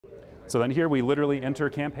So then here we literally enter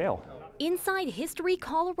Camp Hale. Inside History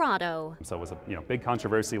Colorado. So it was a big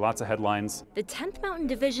controversy, lots of headlines. The 10th Mountain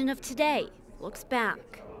Division of today looks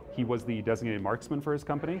back. He was the designated marksman for his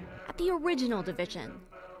company. At the original division,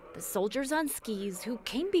 the soldiers on skis who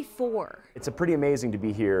came before. It's pretty amazing to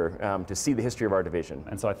be here to see the history of our division.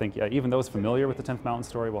 And so I think even those familiar with the 10th Mountain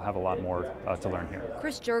story will have a lot more to learn here.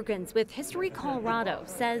 Chris Juergens with History Colorado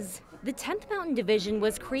says the 10th Mountain Division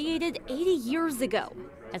was created 80 years ago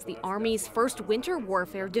as the Army's first winter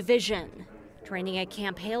warfare division. Training at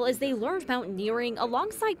Camp Hale as they learned mountaineering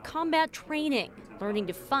alongside combat training, learning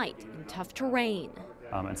to fight in tough terrain.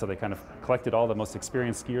 And so they kind of collected all the most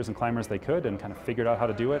experienced skiers and climbers they could and kind of figured out how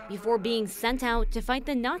to do it. Before being sent out to fight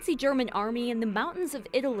the Nazi German army in the mountains of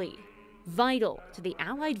Italy, vital to the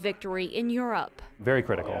Allied victory in Europe. Very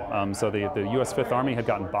critical. So the U.S. Fifth Army had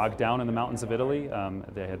gotten bogged down in the mountains of Italy.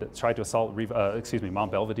 They had tried to assault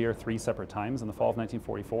Mount Belvedere 3 separate times in the fall of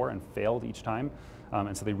 1944 and failed each time.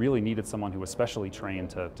 And so they really needed someone who was specially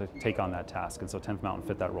trained to take on that task. And so 10th Mountain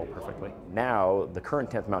fit that role perfectly. Now, the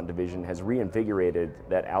current 10th Mountain Division has reinvigorated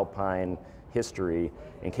that alpine history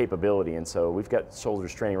and capability. And so we've got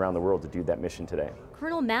soldiers training around the world to do that mission today.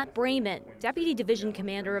 Colonel Matt Brayman, Deputy Division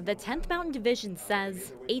Commander of the 10th Mountain Division,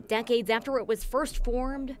 says 8 decades after it was first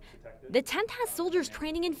formed, the 10th has soldiers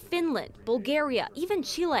training in Finland, Bulgaria, even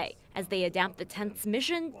Chile, as they adapt the 10th's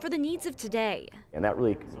mission for the needs of today. And that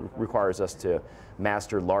really requires us to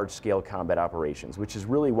master large-scale combat operations, which is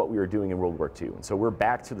really what we were doing in World War II. And so we're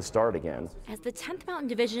back to the start again. As the 10th Mountain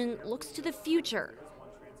Division looks to the future,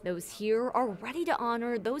 those here are ready to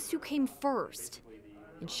honor those who came first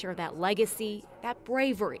and share that legacy, that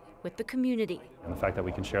bravery with the community. And the fact that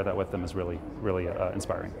we can share that with them is really, really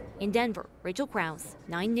inspiring. In Denver, Rachel Krause,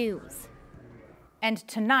 9 News. And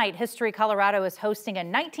tonight, History Colorado is hosting a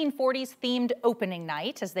 1940s themed opening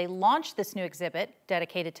night as they launch this new exhibit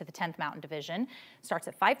dedicated to the 10th Mountain Division. Starts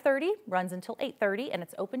at 5:30, runs until 8:30, and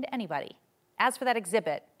it's open to anybody. As for that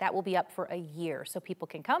exhibit, that will be up for a year, so people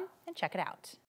can come and check it out.